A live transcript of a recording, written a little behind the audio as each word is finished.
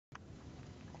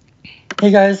Hey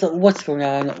guys, what's going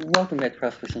on? Welcome back to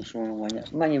Prospect 101.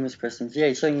 My name is Chris, and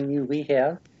today showing you we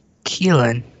have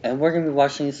Keelan. And we're going to be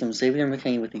watching some Xavier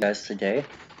McKinney with you guys today.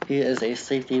 He is a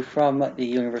safety from the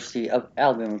University of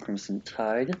Alabama Crimson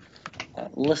Tide.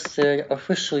 Listed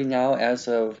officially now as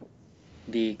of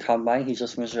the combine. He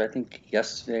just measured, I think,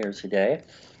 yesterday or today,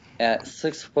 at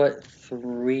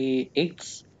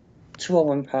 6'3",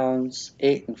 201 pounds,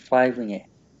 8 and 5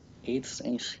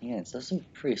 inch hands. Those are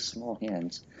pretty small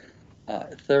hands.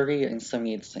 30 and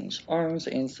 78-inch arms,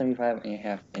 and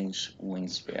 75.5-inch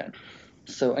wingspan.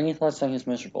 So, any thoughts on his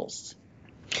measurables?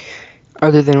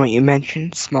 Other than what you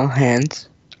mentioned, small hands.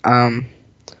 The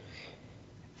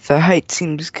height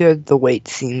seems good. The weight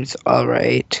seems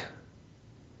alright.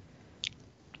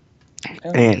 I don't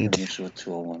have an And issue with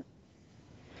 201.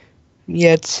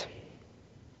 yet,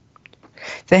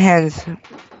 the hands,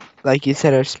 like you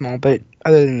said, are small. But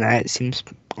other than that, it seems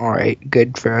alright.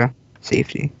 Good for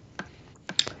safety.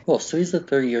 Well, so he's a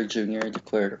third-year junior,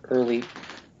 declared early.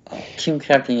 Team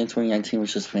captain in 2019,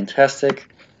 which is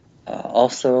fantastic.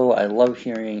 Also, I love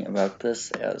hearing about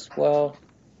this as well.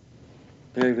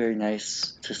 Very, very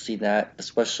nice to see that,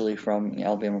 especially from an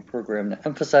Alabama program that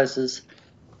emphasizes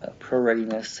pro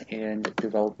readiness and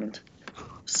development.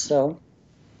 So,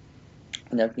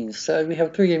 that being said, we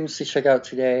have 3 games to check out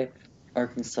today: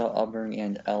 Arkansas, Auburn,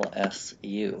 and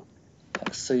LSU.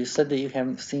 So you said that you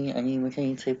haven't seen any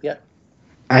McKinney tape yet?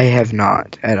 I have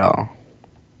not at all.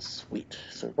 Sweet.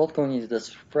 So we're both going into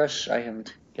this fresh. I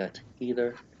haven't yet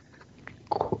either.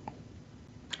 Cool.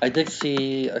 I did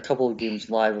see a couple of games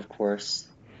live, of course,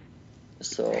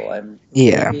 so I'm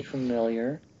Yeah. vaguely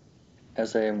familiar,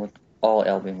 as I am with all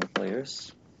Alabama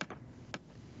players.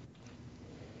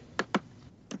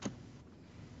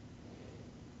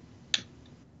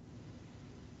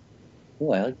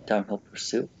 Oh, I like downhill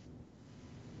pursuit.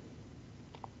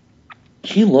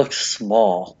 He looks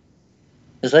small.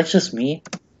 Is that just me?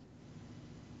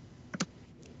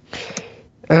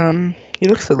 He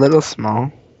looks a little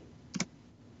small.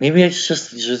 Maybe it's just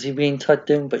the jersey being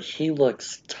tucked in, but he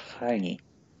looks tiny.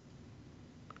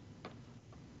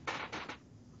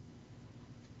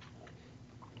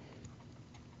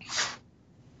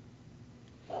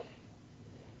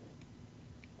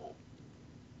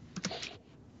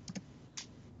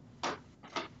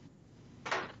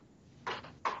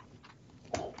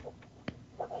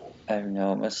 I don't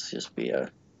know, it must just be a...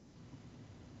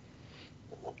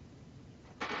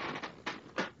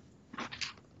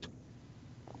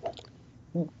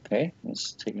 Okay,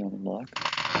 let's take another block.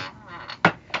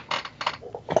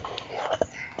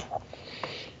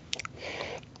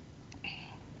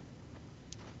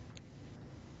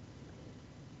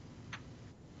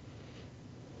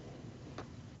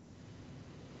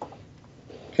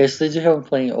 Okay, so they do have him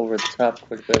playing over the top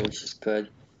quite a bit, which is good.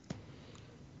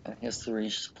 He has the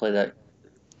range to play that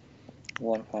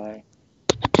one high.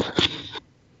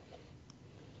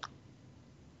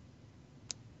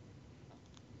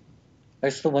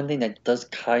 That's the one thing that does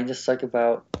kind of suck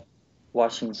about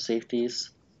watching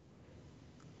safeties,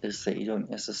 is that you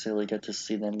don't necessarily get to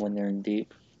see them when they're in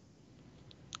deep.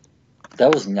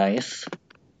 That was nice.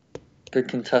 Good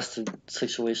contested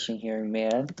situation here,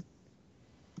 man.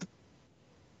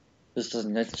 This does a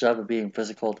nice job of being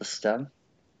physical at the stem.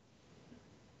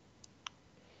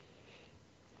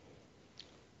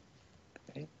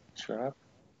 Okay, drop.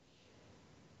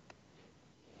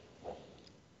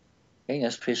 Okay,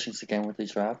 nice patience again with the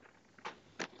drop.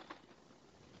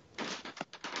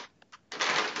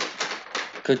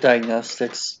 Good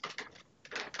diagnostics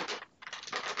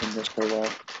in this below.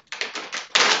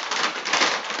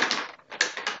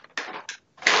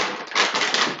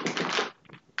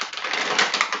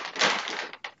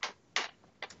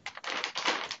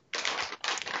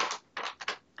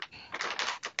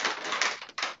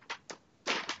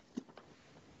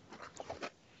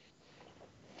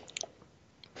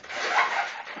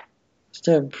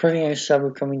 Did a pretty nice job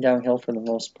of coming downhill for the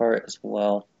most part as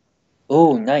well.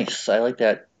 Oh, nice. I like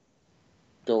that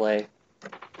delay.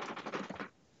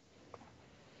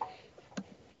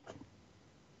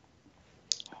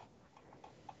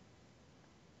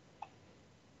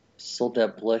 Sold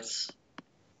that blitz.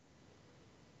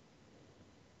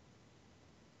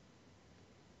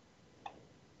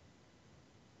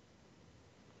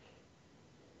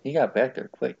 He got back there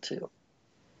quick, too.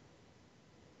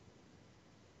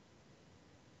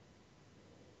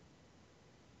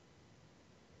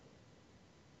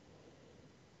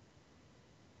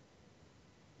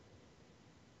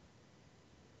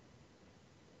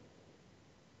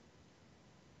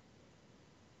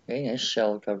 Okay, nice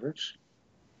shallow coverage.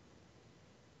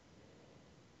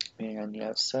 And on the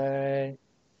outside.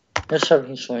 Nice job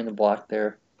controlling the block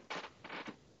there.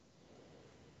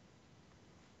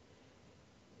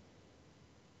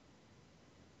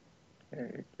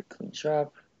 Okay, the clean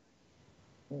drop.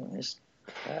 Oh, nice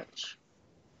catch.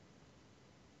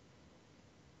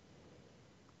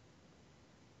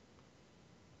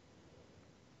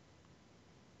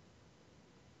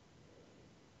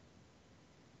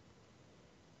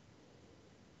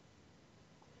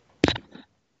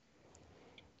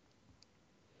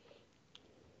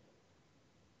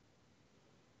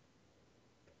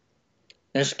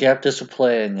 Nice gap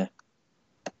discipline.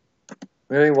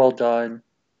 Very well done.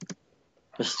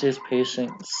 Just stays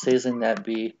patient, stays in that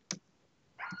B,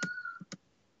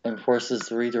 and forces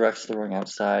redirects the ring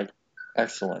outside.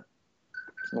 Excellent.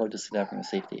 Love to see that from a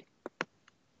safety.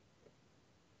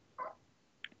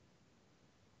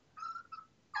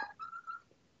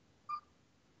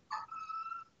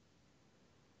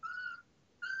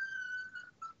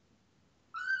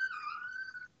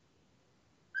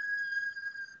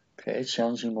 Okay,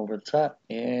 challenging him over the top,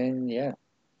 and yeah.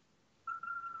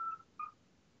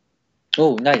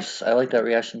 Oh, nice. I like that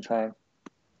reaction time.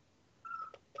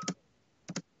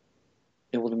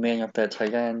 Able to man up that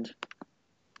tight end.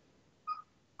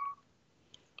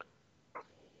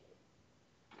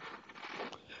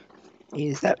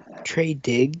 Is that Trey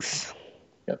Diggs?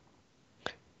 Yep.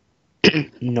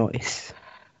 Nice.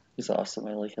 He's awesome.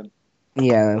 I like him.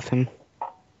 Yeah, I love him.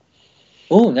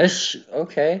 Oh, nice.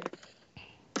 Okay.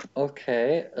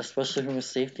 Okay. Especially from a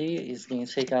safety, he's going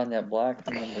to take on that block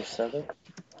from number 7.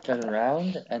 Get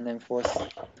around, and then force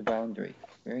the boundary.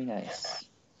 Very nice.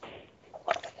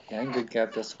 Yeah, good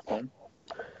gap discipline.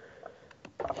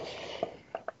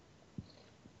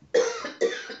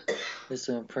 He's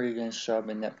doing a pretty good job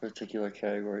in that particular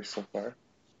category so far.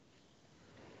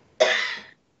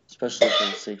 Especially for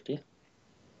the safety.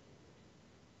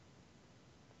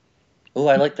 Oh,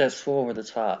 I like that swirl over the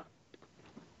top.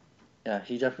 Yeah,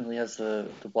 he definitely has the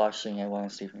block shooting I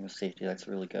want to see from the safety. That's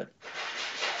really good.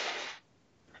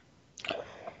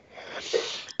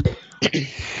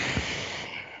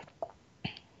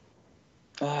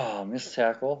 Oh, missed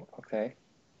tackle. Okay.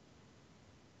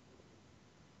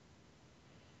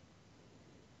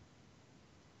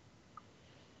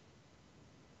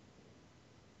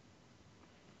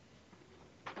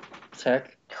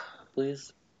 Tech,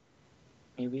 please.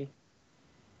 Maybe.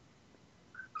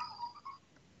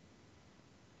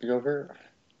 Get over.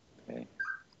 Okay.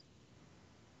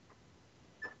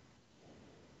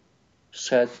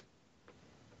 Shed.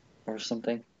 Or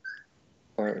something.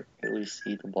 Or at least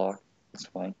eat the block. That's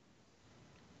fine.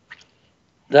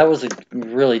 That was a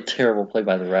really terrible play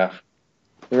by the ref.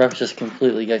 The ref just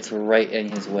completely gets right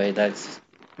in his way. That's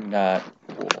not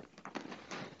cool.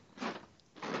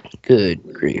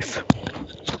 Good grief.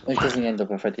 It doesn't end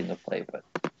up affecting the play, but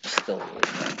still really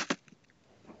bad.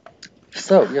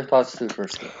 So, your thoughts to the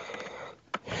first game?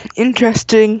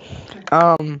 Interesting.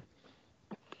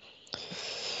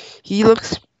 He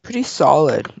looks pretty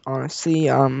solid, honestly.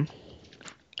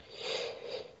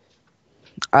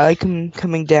 I like him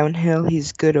coming downhill.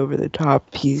 He's good over the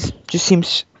top. He's just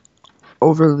seems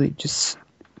overly just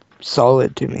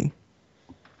solid to me.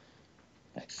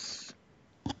 Nice.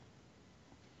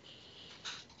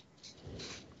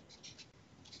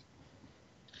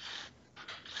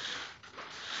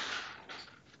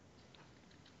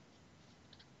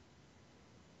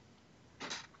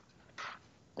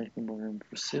 Like more in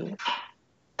pursuit.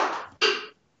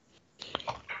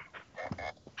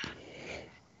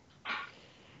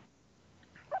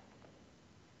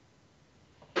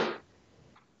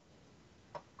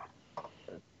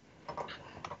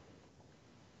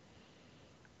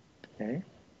 Okay.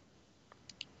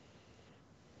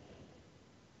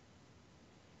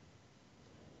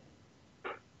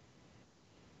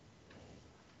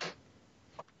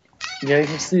 Yeah, you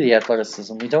can see the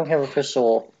athleticism. We don't have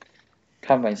official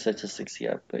combine statistics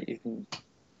yet, but you can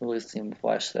really see him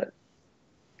flash that.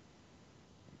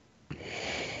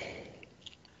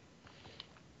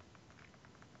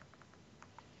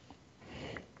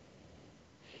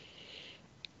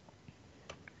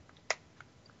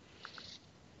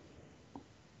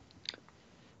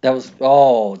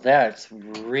 That's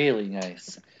really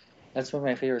nice. That's one of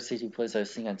my favorite CG plays I've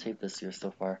seen on tape this year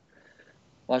so far.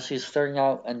 While she's starting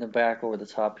out in the back over the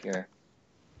top here.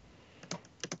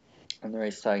 On the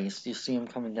right side, you see him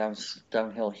coming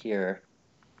downhill here,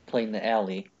 playing the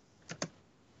alley.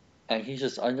 And he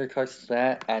just undercuts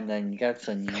that and then gets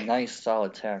a nice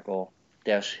solid tackle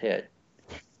dash hit.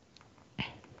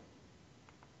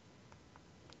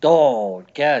 Oh,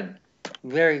 again,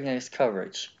 very nice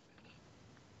coverage.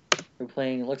 We're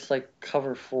playing, looks like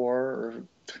cover 4 or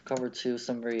cover 2,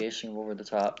 some variation over the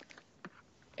top.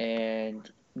 and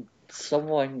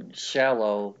someone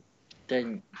shallow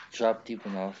didn't drop deep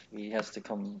enough. He has to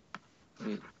come.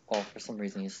 Well, for some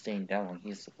reason he's staying down when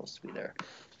he's supposed to be there.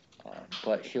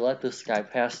 But he let this guy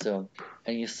past him,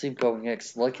 and you see Bo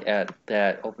Nix look at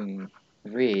that opening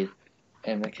read,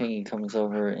 and McKinney comes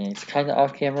over, and it's kind of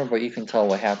off camera, but you can tell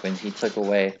what happened. He took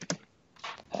away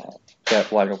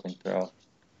that wide open throw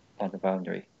on the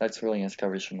boundary. That's really nice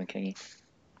coverage from McKinney.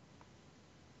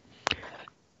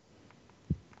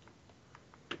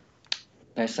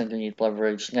 Nice underneath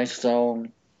leverage, nice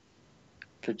zone,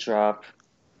 good drop.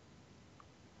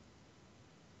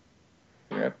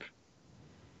 Rip.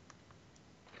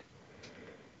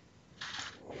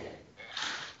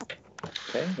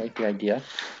 Okay, like the idea.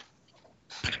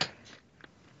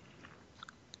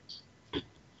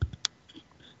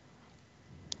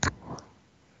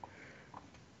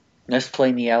 Nice play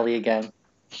in the alley again.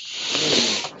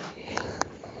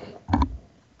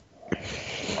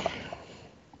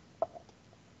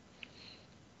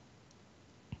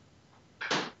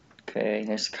 Okay,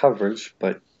 nice coverage,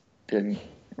 but didn't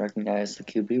recognize the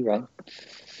QB run.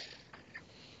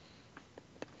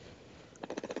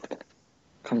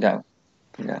 Come down.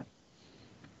 Come down.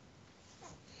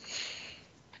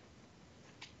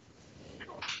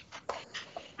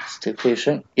 Stay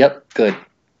patient. Yep, good.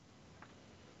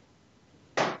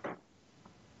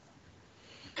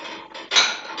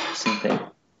 Same thing.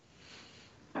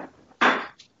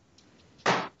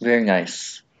 Very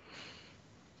nice.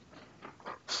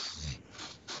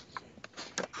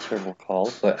 Terrible call,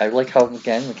 but I like how,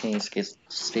 again, McKinney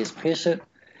stays patient,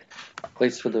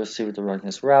 waits for the receiver to run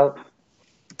his route,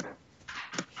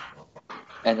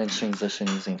 and then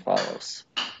transitions and follows.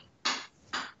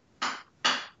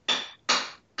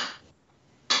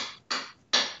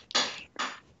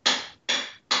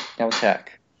 Now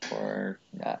attack, or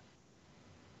not.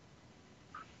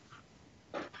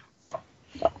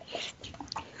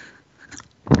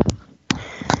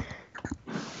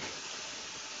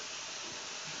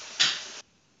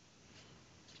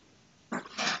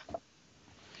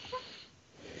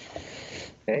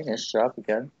 Okay, nice job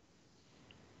again.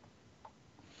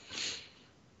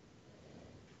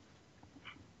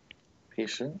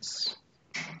 Patience.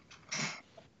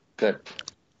 Good.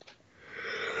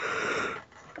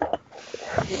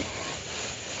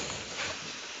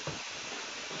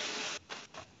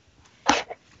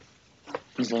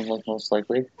 He's going to look most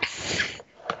likely.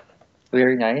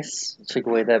 Very nice. Take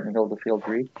away that middle of the field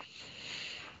read.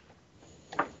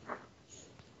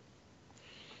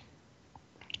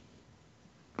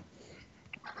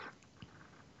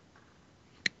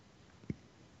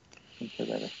 Put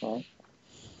that up front.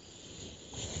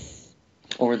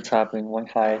 Over the top and one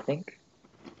high, I think.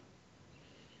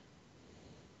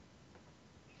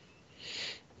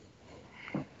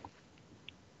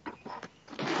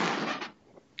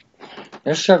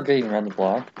 Nice job getting around the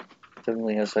block.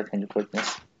 Definitely has that kind of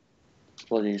quickness.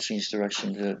 Ability to change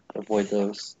direction to avoid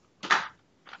those.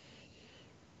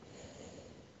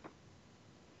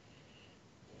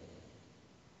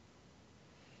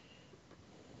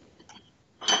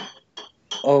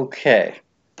 Okay.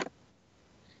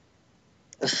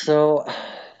 So,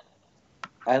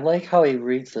 I like how he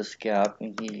reads this gap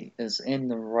and he is in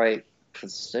the right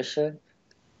position,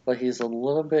 but he's a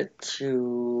little bit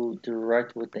too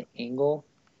direct with the angle,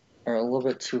 or a little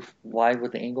bit too wide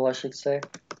with the angle, I should say.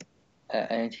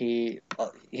 And he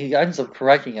ends up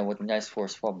correcting it with a nice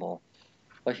forced fumble,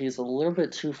 but he's a little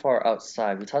bit too far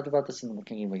outside. We talked about this in the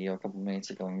McKinney video a couple minutes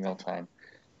ago in real time,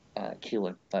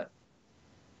 Keelan, but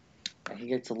he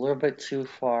gets a little bit too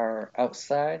far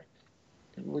outside.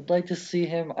 Would like to see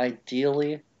him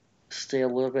ideally stay a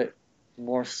little bit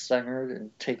more centered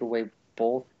and take away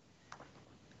both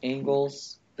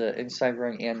angles, the inside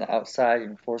run and the outside,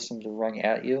 and force him to run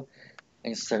at you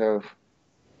instead of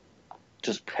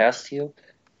just past you.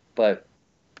 But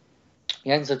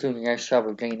he ends up doing a nice job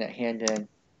of getting that hand in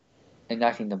and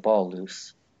knocking the ball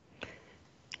loose.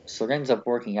 So it ends up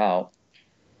working out.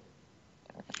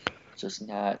 Just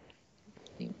not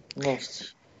the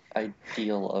most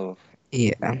ideal of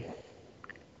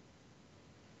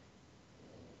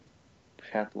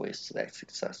pathways to that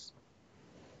success.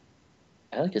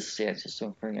 I like his stance. He's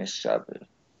doing a pretty nice job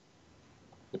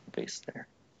with the base there.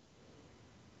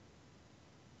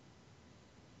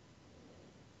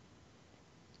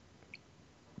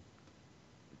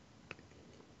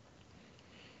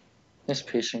 Nice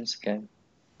patience again.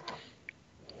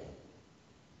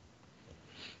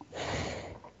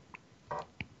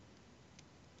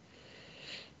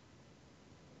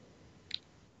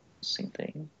 Same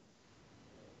thing.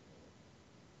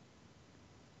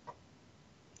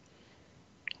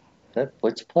 That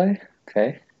blitz play?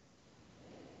 Okay.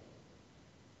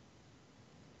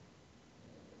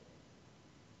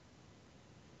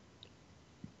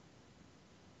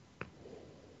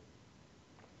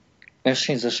 Nice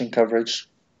transition coverage.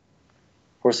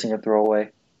 Forcing a throwaway.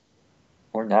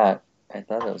 Or not. I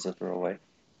thought it was a throwaway.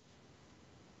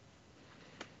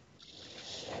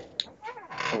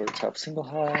 Over the top single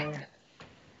high.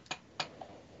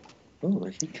 Ooh,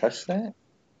 did he catch that?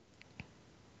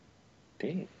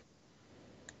 Dang.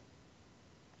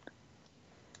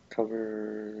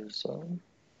 Cover zone.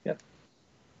 Yep.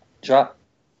 Drop.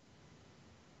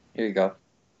 Here you go.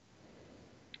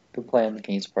 Good play on the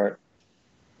King's part.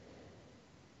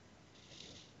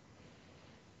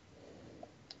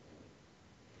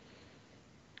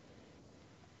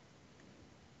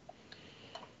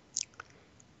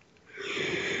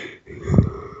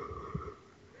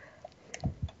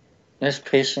 Nice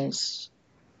patience.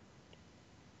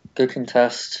 Good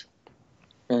contest.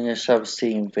 Really nice job of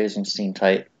seeing phasing steam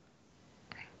tight.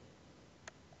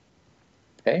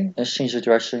 Okay, let's change the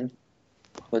direction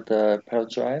with the pedal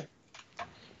drive.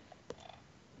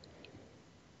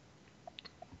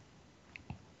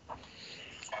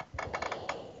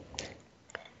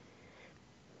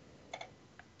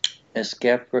 Nice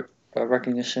gap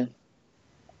recognition.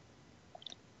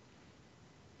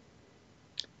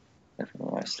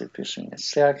 Definitely nicely pushing the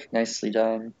stack. Nicely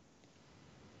done.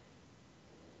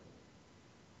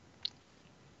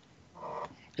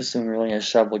 Just doing a really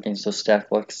nice job against those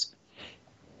stack looks.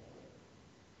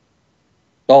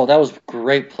 Oh, that was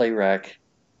great play rack.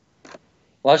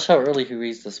 Watch how early he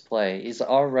reads this play. He's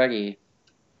already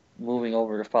moving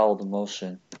over to follow the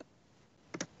motion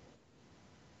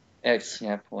at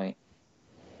snap point.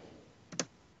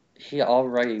 He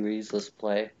already reads this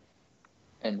play,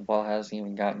 and the ball hasn't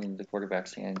even gotten into the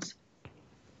quarterback's hands.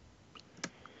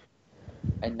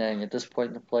 And then at this point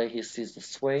in the play, he sees the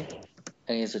sway,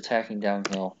 and he's attacking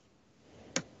downhill.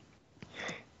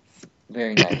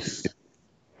 Very nice.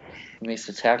 He makes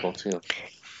the tackle too.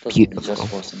 Doesn't just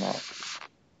force him out.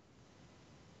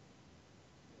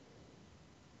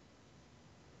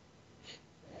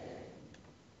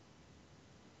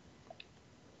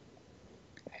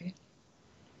 Okay.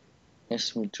 Nice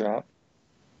smooth drop.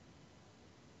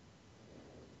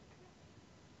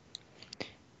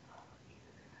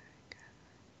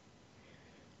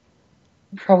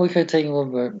 Probably could have taken a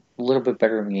little bit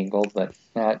better of an angle, but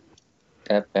not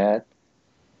that bad.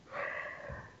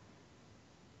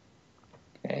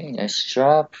 Okay, nice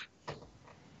drop.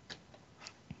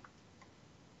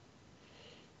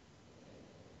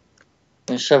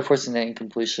 Nice shove forcing that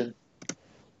incompletion.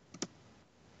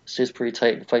 Stays pretty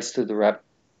tight and fights through the rep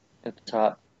at the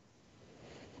top.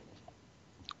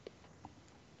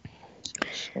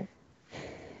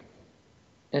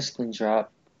 Nice clean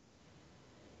drop.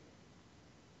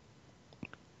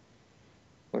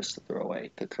 Force the throwaway.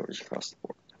 Good coverage across the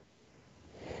board.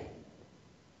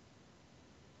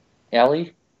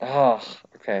 Alley? Oh,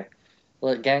 okay.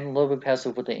 Well, again, a little bit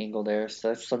passive with the angle there, so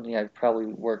that's something I'd probably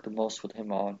work the most with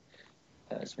him on.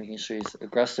 Is making sure he's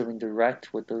aggressive and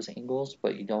direct with those angles,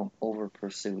 but you don't over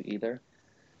pursue either.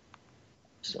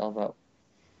 It's all about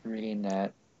reading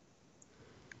that.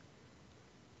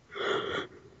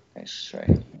 Nice strike.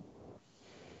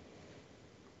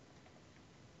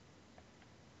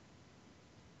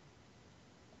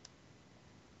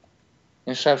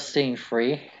 Nice shot of staying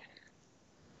free.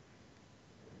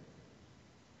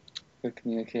 Good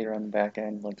communicator on the back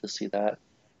end. Love to see that.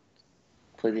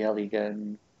 Play the alley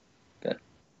again. Good.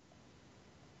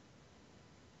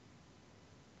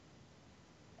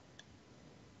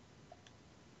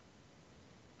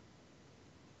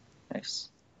 Nice.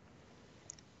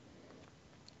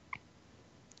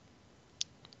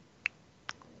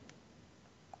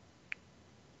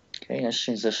 Okay, nice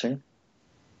transition.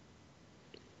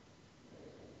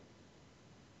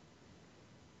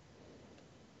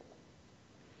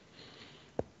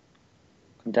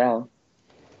 Come down.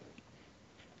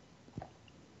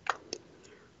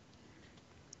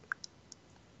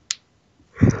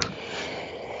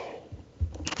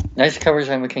 Nice coverage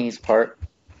on McKinney's part.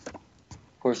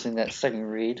 Forcing that second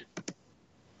read.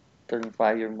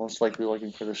 35, you're most likely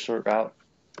looking for the short route.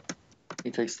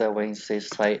 He takes that away and stays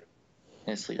tight.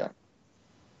 Nicely done.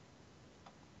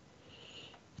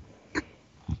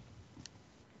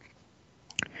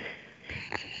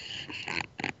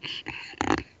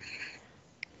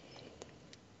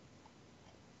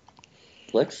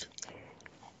 Flicks?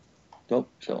 Nope,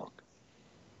 so.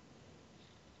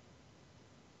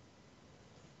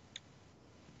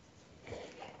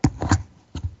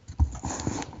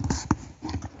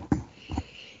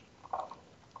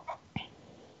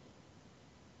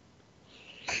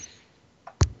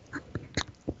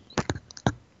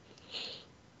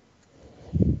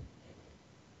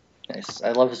 Nice.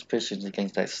 I love his positions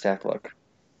against that stack look.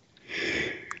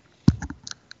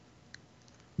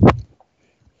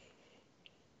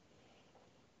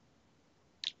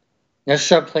 Nice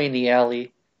job playing the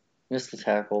alley. Missed the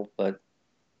tackle, but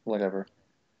whatever.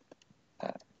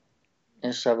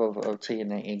 Nice job of taking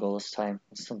that angle this time.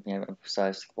 It's something I've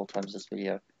emphasized a couple times this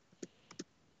video.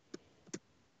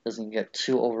 Doesn't get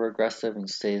too over aggressive and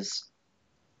stays.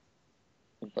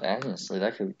 But honestly,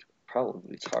 that could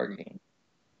probably be targeting.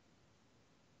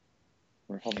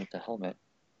 Or helmet to helmet.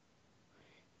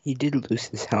 He did lose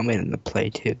his helmet in the play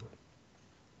too.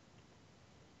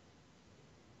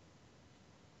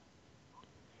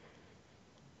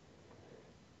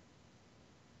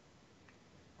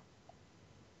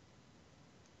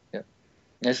 Yep.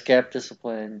 Nice gap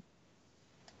discipline.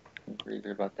 I'm pretty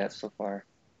good about that so far.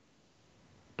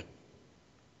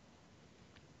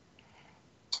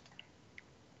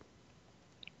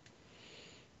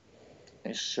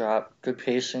 Nice shot. Good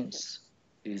patience.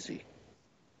 Easy.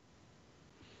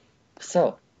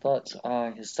 So, thoughts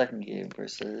on his second game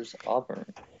versus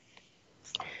Auburn?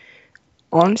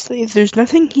 Honestly, if there's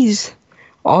nothing he's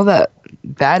all that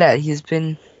bad at, he's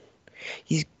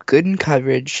good in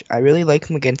coverage. I really like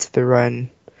him against the run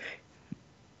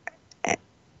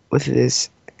with his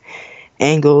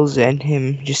angles and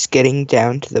him just getting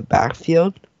down to the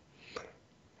backfield.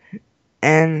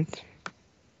 And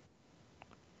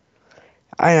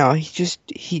I know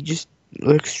he just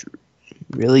looks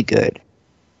really good.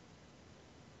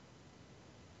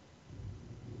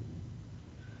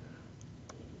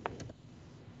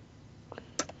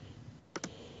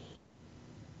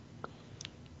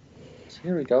 So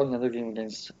here we go, another game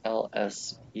against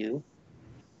LSU.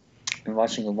 Been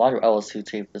watching a lot of LSU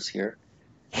tape this year.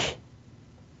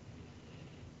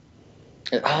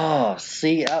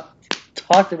 See, I've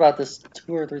talked about this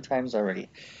 2 or 3 times already.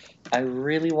 I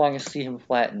really want to see him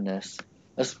flatten this,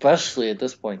 especially at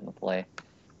this point in the play.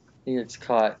 He gets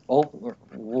caught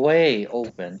way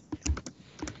open,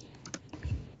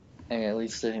 and it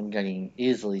leads to him getting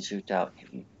easily juked out.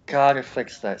 You gotta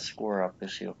fix that score up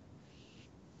issue.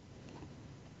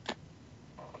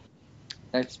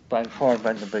 That's by far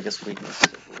been the biggest weakness.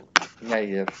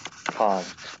 Negative cog,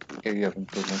 area of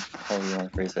improvement, however you want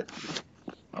to phrase it,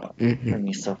 for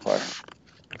me so far.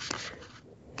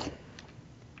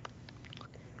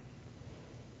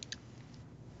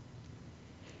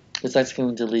 Because that's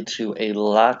going to lead to a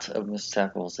lot of missed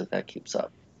tackles if that keeps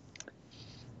up.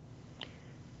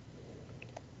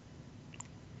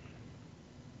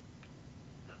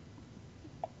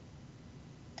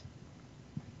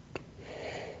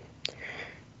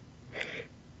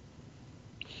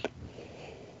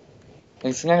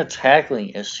 It's not a tackling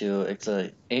issue, it's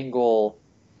an angle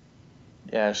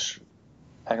dash,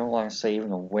 I don't want to say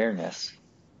even awareness.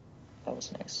 That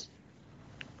was nice.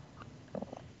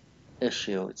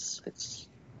 Issue, it's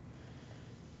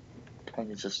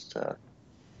kind of just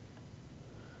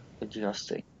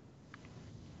adjusting.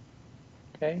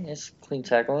 Okay, it's clean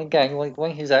tackling. Again, like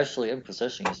when he's actually in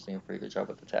position, he's doing a pretty good job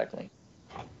with the tackling.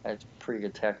 That's pretty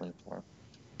good tackling for him,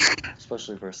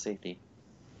 especially for a safety.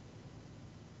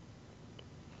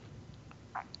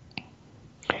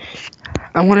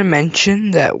 I want to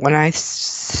mention that when I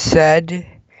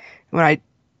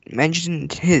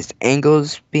mentioned his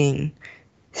angles being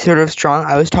sort of strong,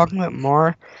 I was talking about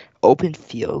more open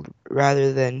field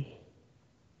rather than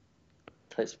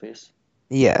Tight space.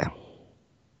 yeah.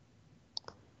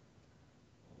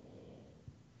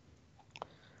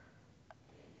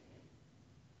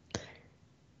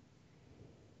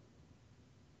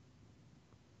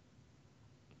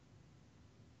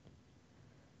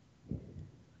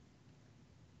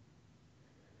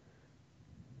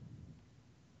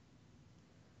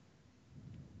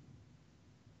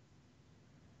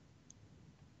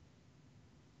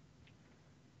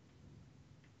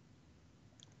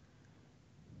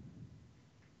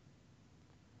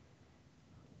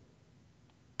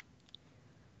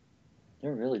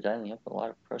 They're really dialing up a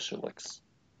lot of pressure looks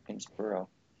against Burrow.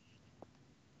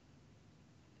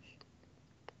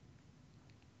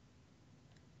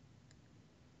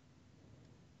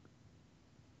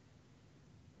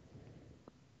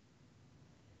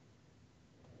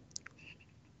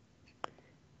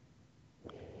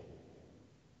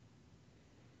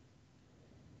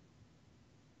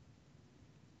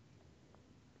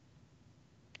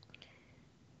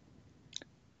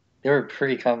 They were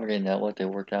pretty confident at what they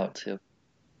worked out too.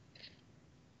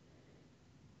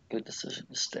 Good decision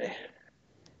to stay.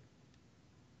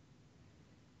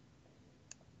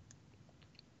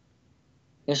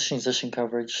 Nice transition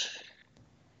coverage.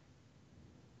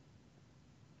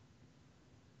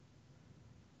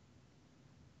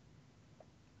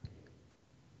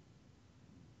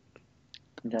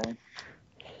 Come down.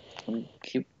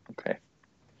 Keep okay.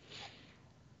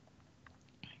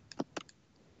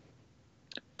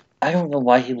 I don't know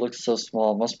why he looks so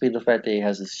small. Must be the fact that he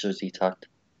has his jersey tucked.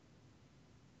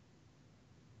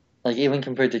 Like, even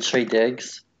compared to Trey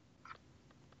Diggs,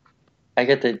 I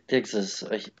get that Diggs is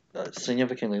a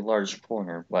significantly large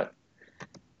corner, but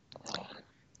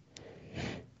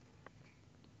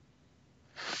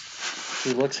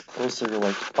he looks closer to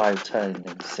like 5'10"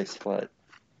 than 6 foot.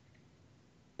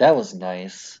 That was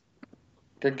nice.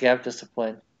 Good gap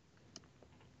discipline.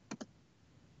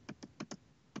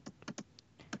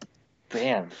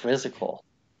 Bam, physical.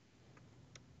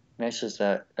 Matches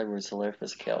that Edwards-Helaire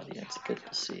physicality. It's good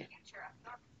to see.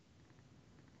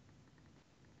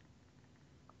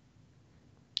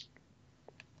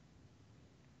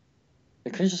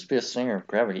 It could just be a center of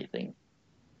gravity thing.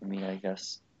 I mean, I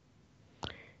guess.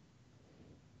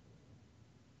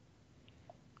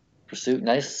 Pursuit,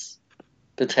 nice.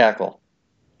 Good tackle.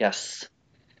 Yes.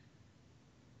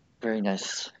 Very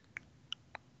nice.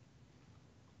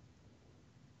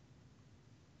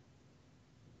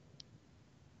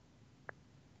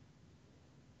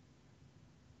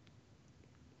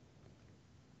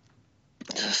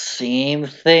 The same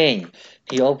thing.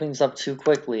 He opens up too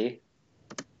quickly.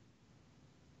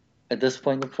 At this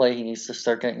point in the play, he needs to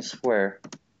start getting square.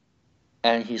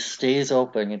 And he stays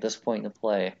open at this point in the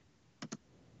play.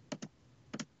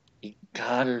 You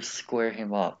gotta square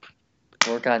him up.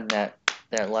 Work on that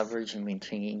leverage and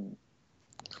maintaining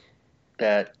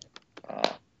that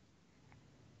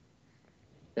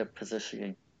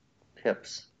positioning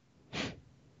hips.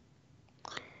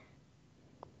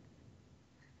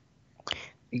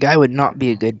 The guy would not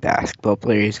be a good basketball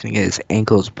player. He's gonna get his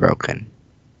ankles broken.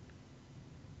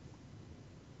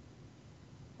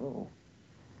 Oh,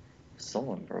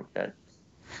 someone broke that.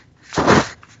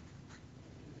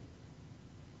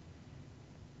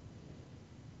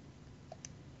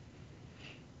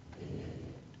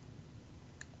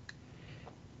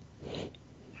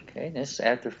 Okay, nice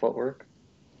active footwork.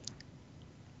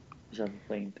 Good job of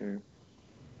playing through.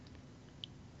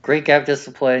 Great gap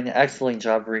discipline. Excellent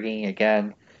job reading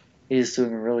again. He's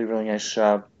doing a really, really nice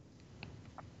job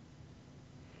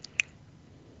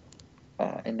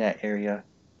in that area.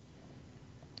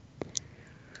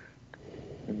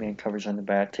 Good man coverage on the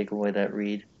back. Take away that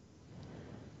read.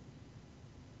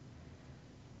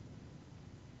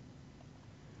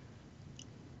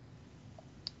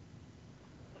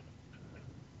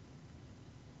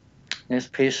 Nice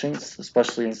patience,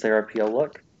 especially in their RPO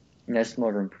look. Nice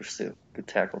motor and pursuit. Good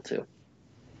tackle too.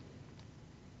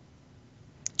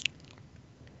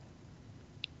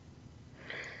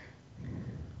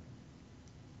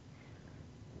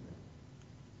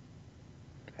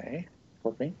 Okay,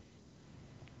 flipping.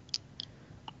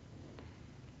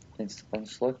 Nice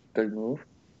defense look. Good move.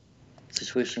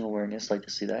 Situational awareness. Like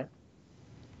to see that.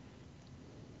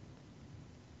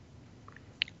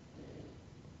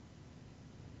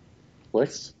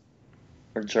 Blitz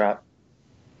or drop.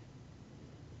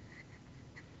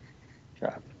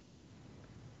 Drop.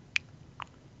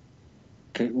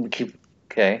 Keep.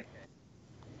 Okay.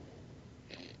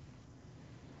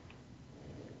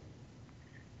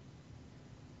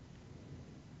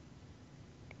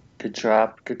 Good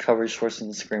drop. Good coverage forcing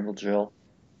the scramble drill.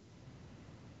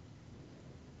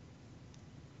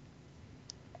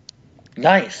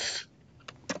 Nice.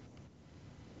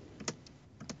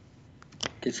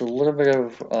 Gets a little bit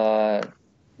of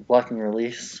blocking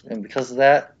release, and because of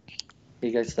that, he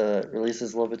gets the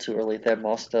releases a little bit too early. That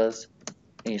Moss does,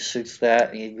 and he shoots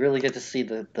that, and you really get to see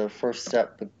the first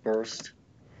step, the burst,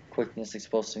 quickness,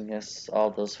 explosiveness,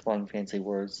 all those fun, fancy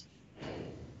words.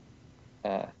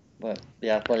 But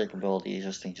the athletic ability,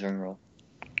 just in general,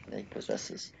 that he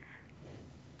possesses.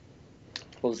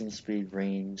 Closing speed,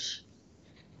 range.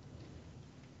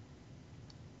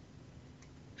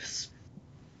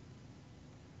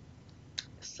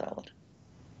 Solid.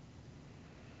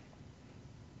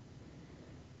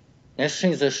 Nice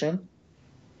transition.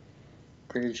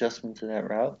 Great adjustment to that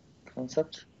route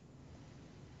concept.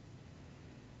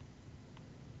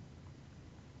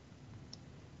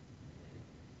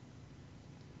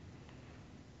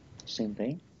 Same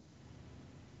thing.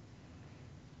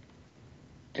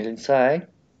 Get inside,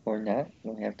 or not,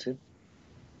 you don't have to.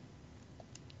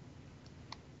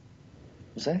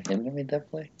 Was that him that made that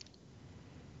play?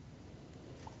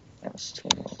 That was too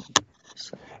long.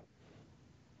 So.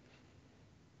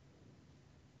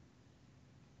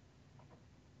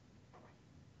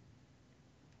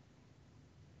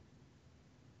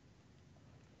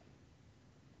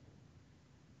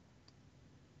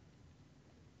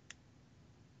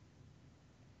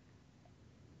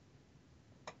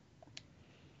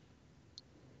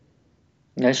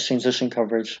 Nice transition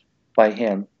coverage by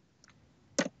him.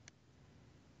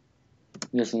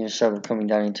 using a shovel coming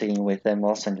down and taking away that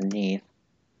moss underneath.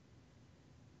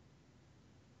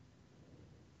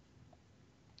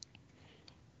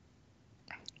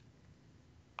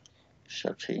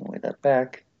 Shove taking away that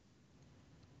back.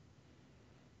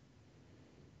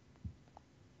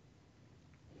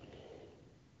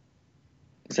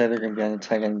 It's either going to be on the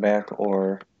tight end back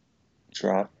or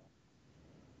drop.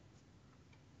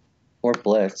 Or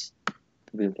blitz.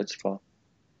 Could be a blitz call.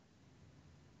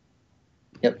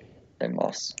 Yep, that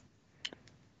moss.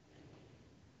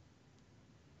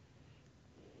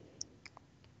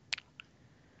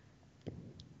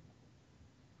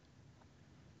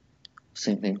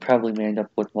 Same thing, probably may end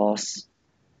up with moss.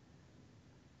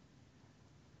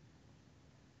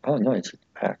 Oh no, it's a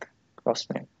pack.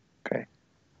 Crossman. Okay.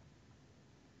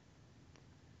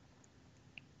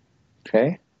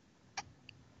 Okay.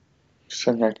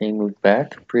 So I'm not getting moved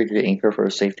back. Pretty good anchor for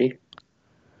a safety.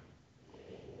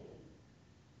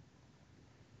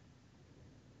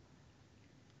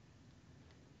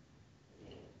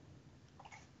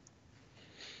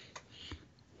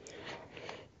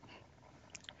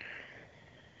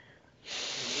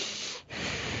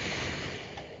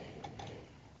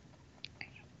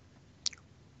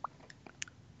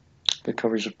 Good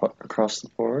coverage across the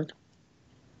board.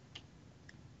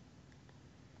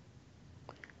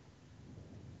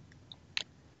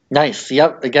 Nice.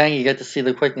 Yep. Again, you get to see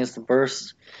the quickness, the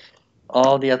burst,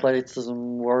 all the athleticism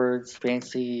words,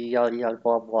 fancy, yada yada,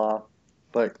 blah blah.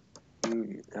 But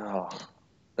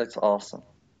that's awesome.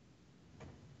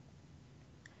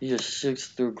 He just shoots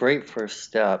through. Great first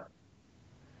step.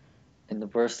 And the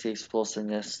burst, the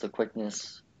explosiveness, the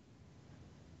quickness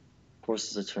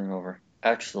forces a turnover.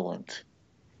 Excellent.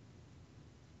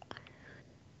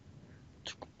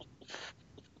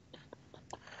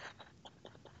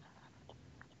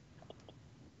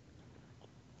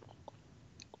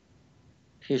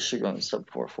 He should run sub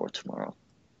 4.4 tomorrow.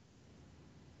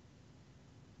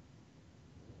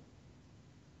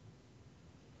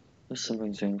 If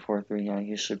something's doing 4.39,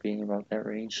 he should be in about that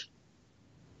range.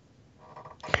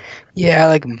 Yeah, I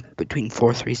like him between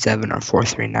 4.37 or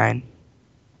 4.39.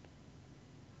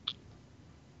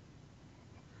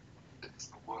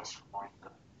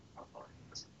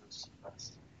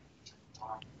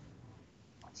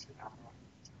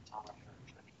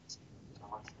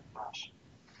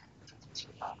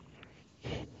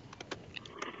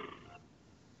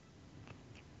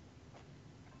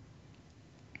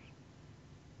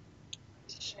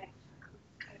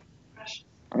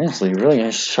 Honestly, really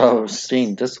nice show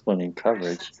seeing discipline in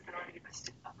coverage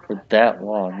for that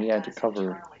long. He had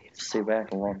to stay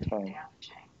back a long time.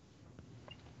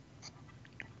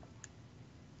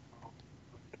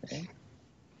 Okay.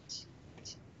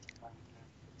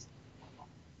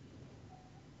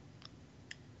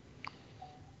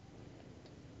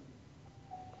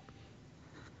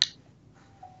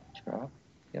 Drop.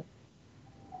 Yep.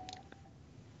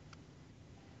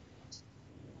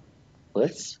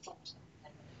 Blitz.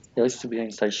 He likes to be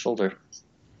inside shoulder.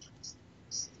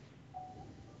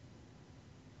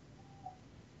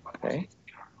 Okay.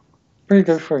 Pretty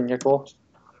good for a nickel.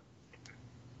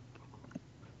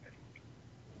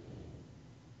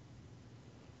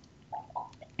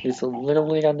 He's a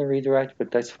little late on the redirect,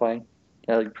 but that's fine.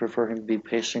 I would prefer him to be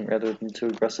patient rather than too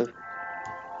aggressive.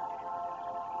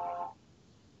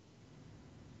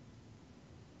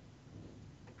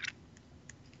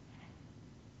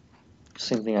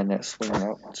 Same thing on that swing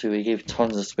out too. He gave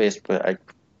tons of space, but I'd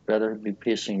rather be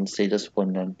patient and stay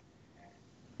disciplined than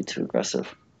be too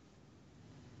aggressive.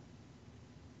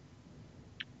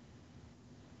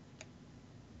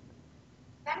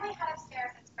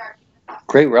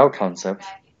 Great route concept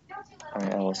on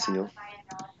LSU.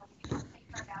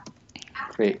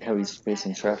 Great heavy space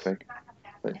in traffic,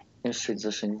 but his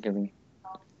transition giving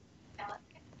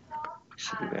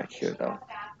should be back here though.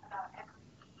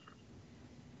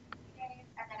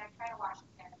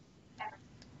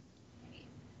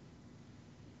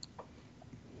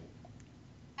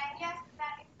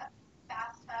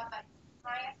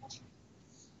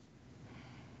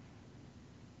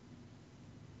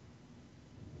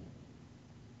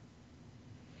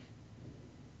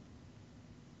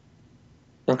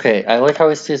 Okay, I like how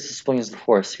he stays displaying the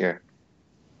force here.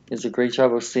 He does a great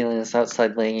job of stealing this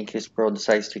outside lane in case Burrow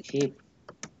decides to keep,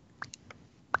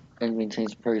 and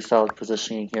maintains pretty solid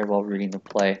positioning here while reading the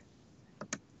play.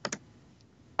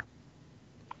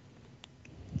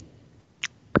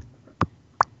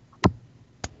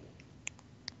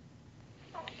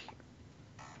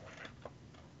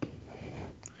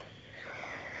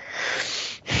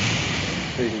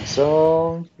 Reading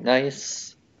zone,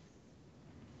 nice.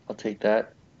 I'll take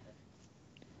that.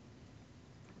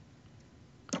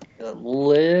 a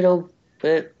little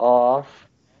bit off.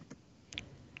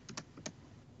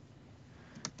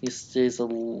 He stays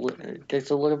gets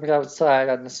a little bit outside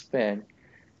on the spin,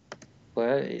 but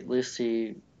at least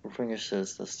he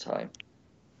finishes this time.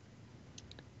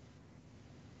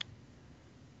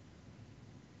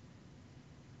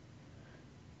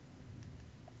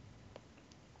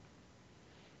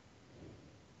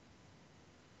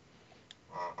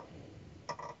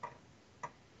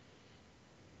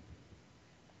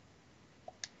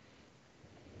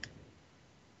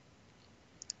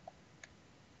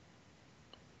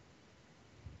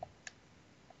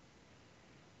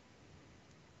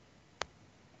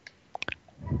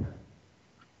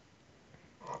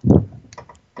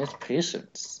 It's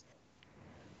patience.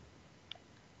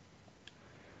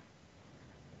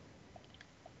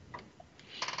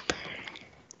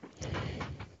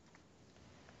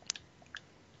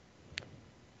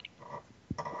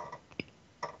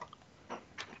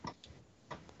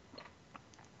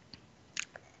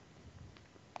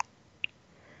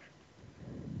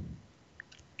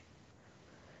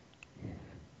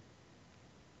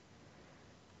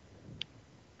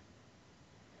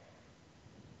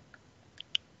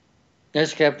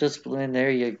 Nice gap discipline.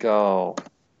 There you go.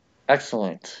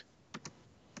 Excellent.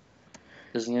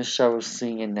 His new shot was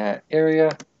seeing in that area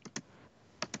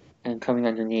and coming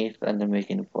underneath and then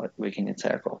making the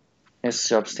tackle. Nice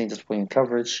job staying disciplined in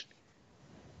coverage.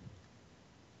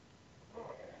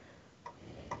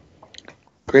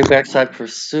 Great backside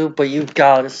pursuit, but you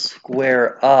gotta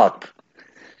square up.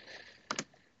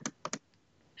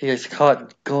 He gets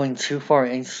caught going too far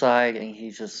inside and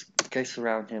he just gets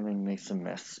around him and makes a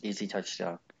mess. Easy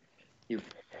touchdown. You've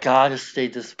gotta stay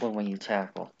disciplined when you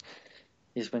tackle.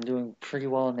 He's been doing pretty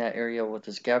well in that area with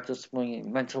his gap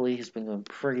discipline. Mentally, he's been doing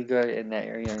pretty good in that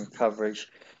area in coverage.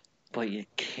 But you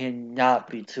cannot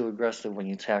be too aggressive when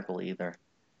you tackle either,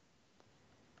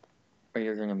 or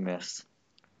you're going to miss.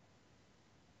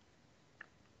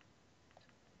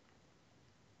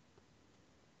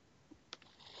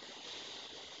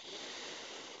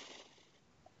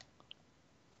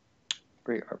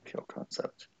 Great RPO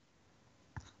concept.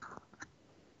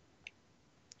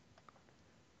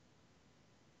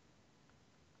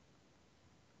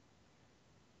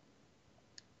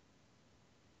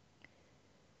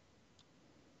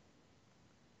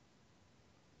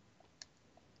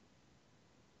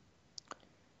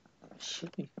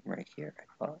 Should be right here,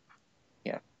 I thought.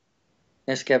 Yeah.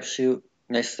 Nice gap shoot.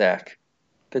 Nice stack.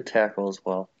 Good tackle as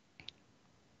well.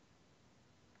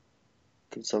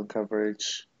 Good zone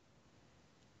coverage.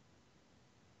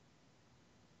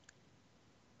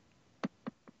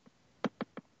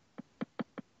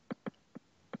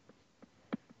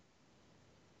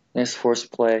 Nice force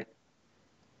play.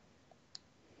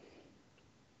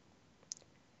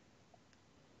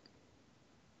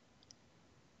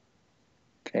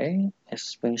 Okay. Nice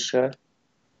swing shot.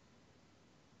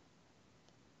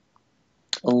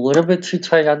 A little bit too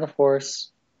tight on the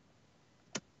force.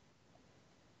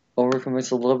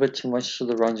 Overcommits a little bit too much to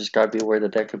the run. Just gotta be aware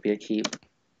that could be a keep.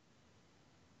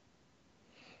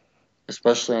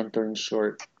 Especially on third and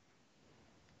short.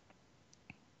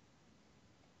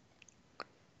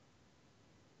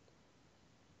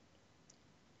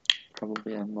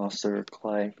 Probably on Monster or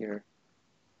Clyde here.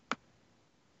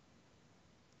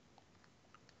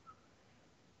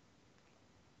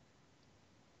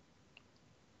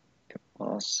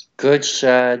 Moss. Good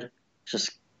shed.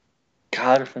 Just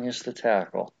gotta finish the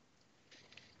tackle.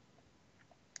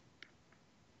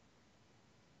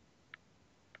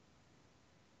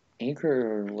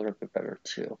 Anchor a little bit better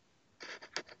too.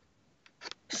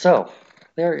 So,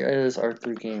 there is our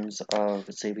 3 games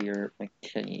of Xavier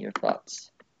McKinney. Your thoughts?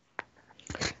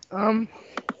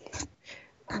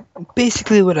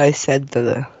 Basically what I said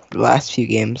the last few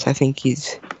games. I think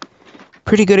he's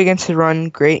pretty good against the run,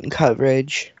 great in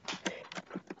coverage,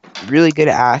 really good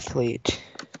athlete.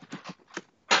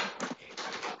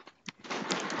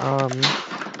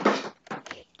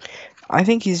 I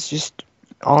think he's just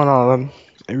all in all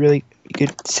a really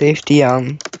good safety.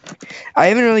 I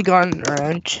haven't really gotten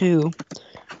around to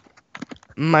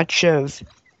much of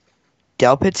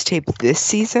Delpit's tape this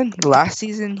season. Last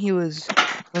season he was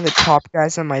one of the top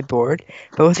guys on my board,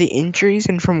 but with the injuries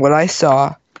and from what I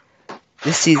saw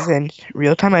this season,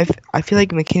 real time, I feel like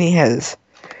McKinney has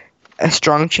a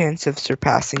strong chance of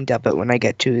surpassing Delpit when I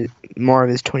get to more of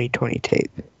his 2020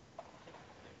 tape.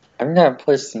 I'm not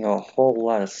placing a whole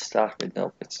lot of stock in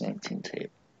Delpit's 19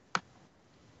 tape.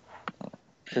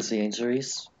 Because the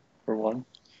injuries, for one.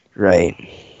 Right.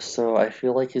 So I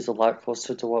feel like he's a lot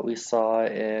closer to what we saw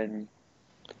in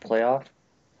the playoff.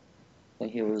 When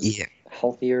he was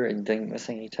healthier and didn't miss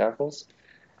any tackles.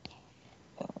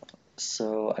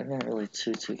 So I'm not really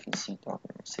too concerned about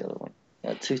what's the other one.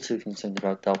 Too concerned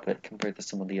about Delpit compared to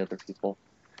some of the other people.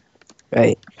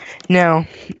 Right. Now,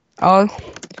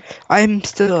 I'm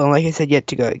still, like I said, yet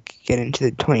to get into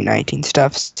the 2019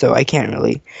 stuff, so I can't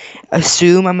really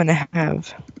assume I'm gonna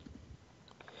have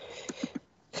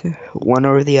one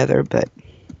or the other, but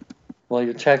Well,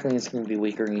 your tackling is going to be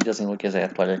weaker and he doesn't look as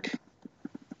athletic.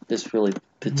 There's really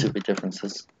the two big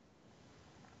differences.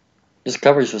 His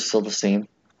coverage was still the same.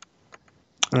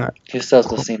 He still has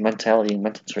the same mentality and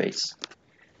mental traits.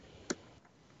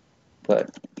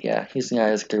 But yeah, he's not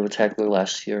as good of a tackler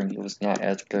last year, and he was not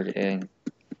as good in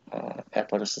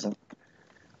athleticism.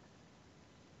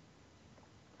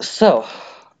 So,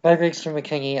 my grades for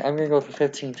McKinney, I'm going to go for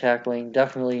 15 tackling.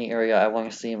 Definitely an area I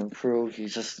want to see him improve. You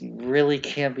just really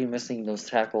can't be missing those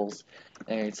tackles.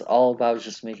 And it's all about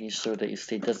just making sure that you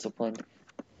stay disciplined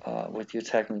with your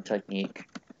tackling technique.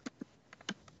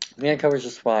 Man coverage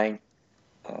is fine.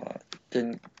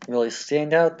 Didn't really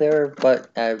stand out there, but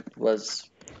I was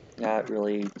not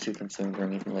really too concerned or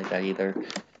anything like that either.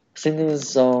 Same thing with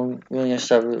zone, really nice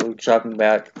job of dropping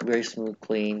back, very smooth,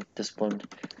 clean, disciplined,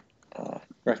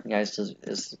 recognized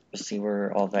as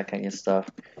receiver, all that kind of stuff.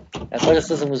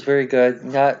 Athleticism was very good,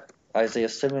 not Isaiah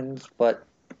Simmons, but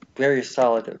very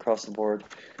solid across the board.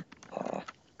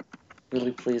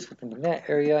 Really pleased with him in that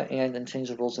area, and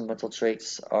intangibles and mental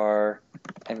traits are,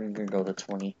 I'm going to go to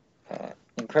 20.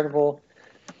 Incredible,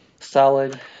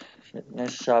 solid,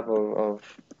 nice job of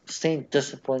staying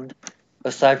disciplined,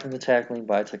 aside from the tackling,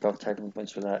 but I took off tackling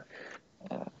points for that.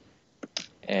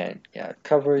 And yeah,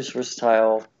 coverage,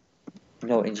 versatile,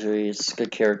 no injuries,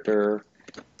 good character,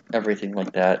 everything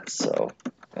like that. So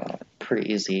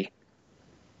pretty easy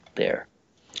there.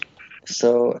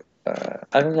 So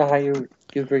I don't know how you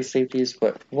grade safeties,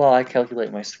 but while I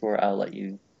calculate my score, I'll let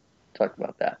you talk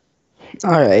about that.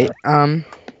 all right.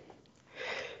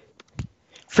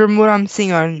 From what I'm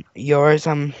seeing on yours,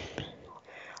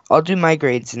 I'll do my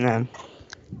grades in a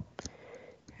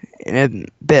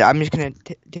bit. I'm just gonna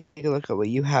take a look at what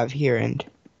you have here, and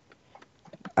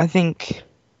I think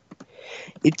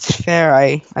it's fair.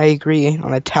 I agree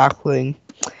on the tackling,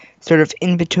 sort of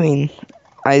in between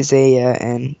Isaiah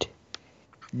and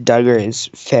Duggar is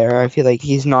fair. I feel like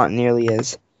he's not nearly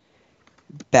as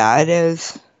bad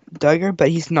as Duggar, but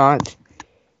he's not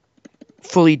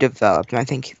fully developed, and I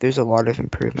think there's a lot of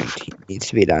improvement needs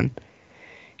to be done.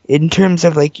 In terms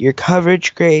of like your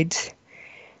coverage grades,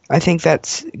 I think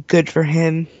that's good for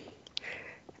him.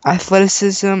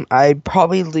 Athleticism, I'd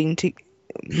probably lean to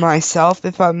myself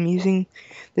if I'm using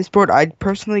this board. I'd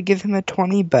personally give him a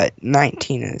 20, but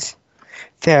 19 is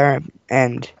fair,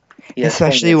 and Yeah,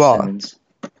 especially while Simmons.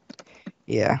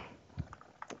 Yeah.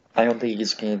 I don't think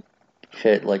he's gonna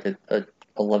hit like a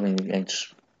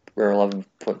 11-inch or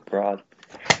 11-foot broad.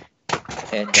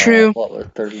 And True. what was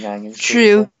 39-inch?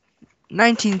 True.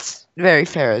 19's very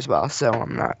fair as well, so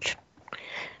I'm not.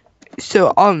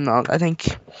 So all in all, I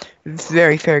think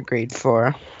very fair grade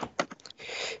for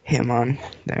him on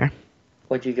there.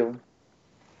 What'd you give him?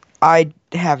 I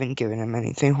haven't given him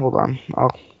anything. Hold on.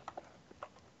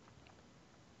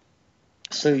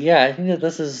 So yeah, I think that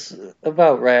this is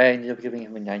about right. I ended up giving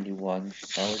him a 91,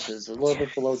 which is a little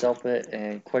bit below Delpit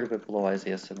and quite a bit below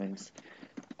Isaiah Simmons.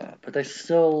 But that's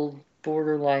still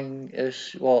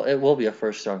borderline-ish. Well, it will be a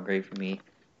first-round grade for me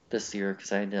this year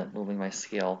because I ended up moving my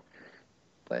scale.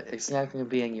 But it's not going to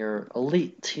be in your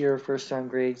elite tier first-round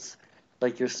grades,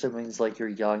 like your Simmons, like your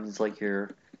Youngs, like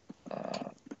your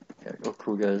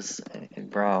Okudas and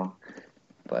Brown.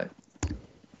 But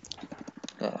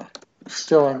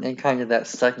still in kind of that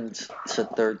second to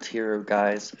third tier of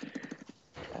guys.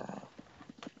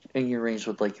 In your range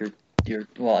with like your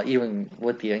well, even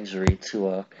with the injury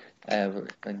to I have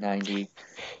a 90.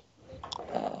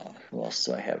 Who else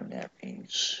do I have in that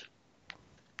range?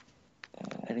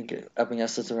 I think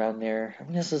Epinas is around there.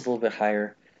 Epinas is a little bit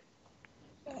higher.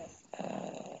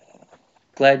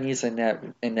 Gladney's in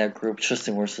that group.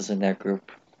 Tristan Wirfs is in that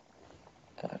group.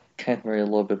 Canterbury a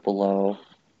little bit below.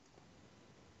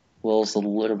 Will's a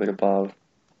little bit above.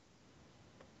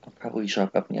 I'll probably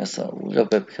drop Epinas a little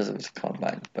bit because it was a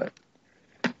combine, but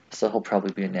so he'll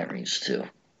probably be in that range too.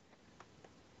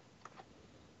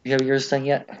 You have yours done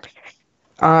yet?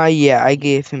 Yeah, I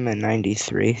gave him a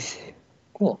 93.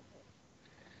 Cool.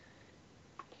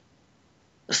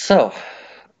 So,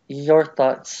 your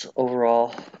thoughts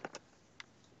overall?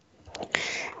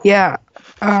 Yeah,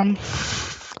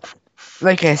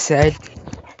 like I said,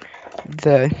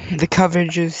 the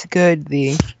coverage is good,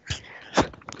 the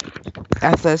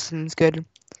athleticism is good.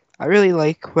 I really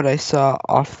like what I saw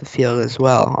off the field as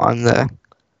well on the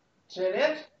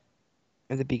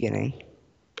at the beginning.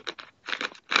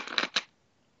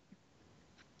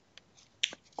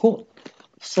 Cool.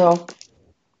 So,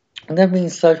 and that being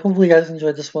said, hopefully you guys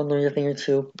enjoyed this one, learned a thing or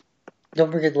two.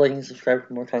 Don't forget to like and subscribe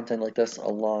for more content like this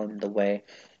along the way.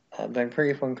 Been a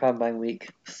pretty fun Combine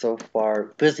week so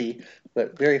far. Busy,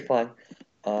 but very fun.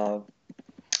 I've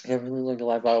really learned a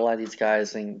lot about a lot of these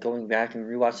guys, and going back and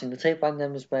rewatching the tape on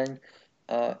them has been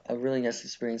a really nice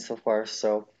experience so far.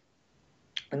 So,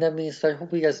 and that being said,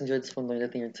 hopefully you guys enjoyed this one, learned a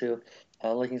thing or two.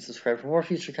 Like and subscribe for more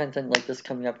future content like this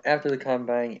coming up after the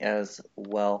Combine as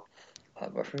well.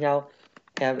 But for now,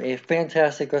 have a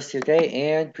fantastic rest of your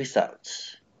day, and peace out.